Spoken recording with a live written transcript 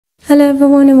Hello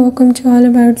everyone and welcome to All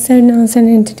About Said News and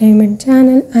Entertainment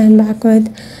channel. I am back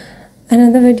with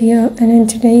another video, and in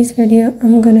today's video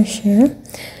I'm gonna share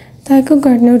Taekook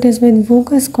got noticed with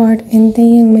Wooga squad in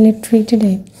Taehyung military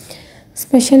today.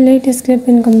 Special latest clip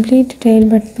in complete detail,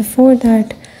 but before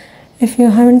that, if you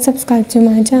haven't subscribed to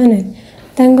my channel,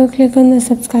 then go click on the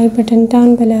subscribe button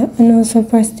down below and also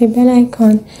press the bell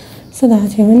icon so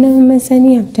that you will never miss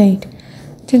any update.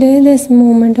 Today this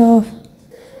moment of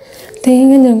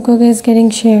Taehyung and Jungkook is getting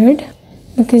shared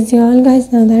because you all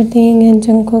guys know that Taehyung and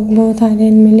Jungkook both are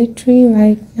in military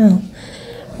right now.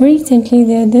 Recently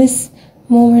this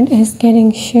moment is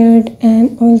getting shared,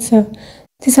 and also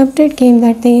this update came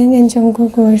that Taehyung and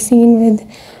Jungkook were seen with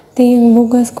Taehyung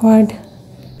Wooga squad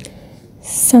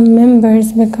some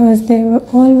members because they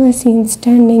all were seen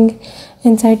standing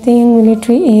inside Taehyung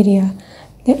military area.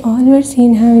 They all were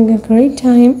seen having a great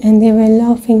time and they were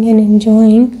laughing and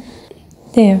enjoying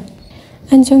there.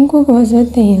 And Jungkook was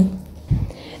with Taehyung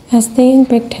as Taehyung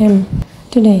picked him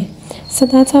today. So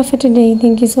that's all for today.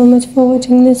 Thank you so much for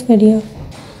watching this video.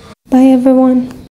 Bye everyone.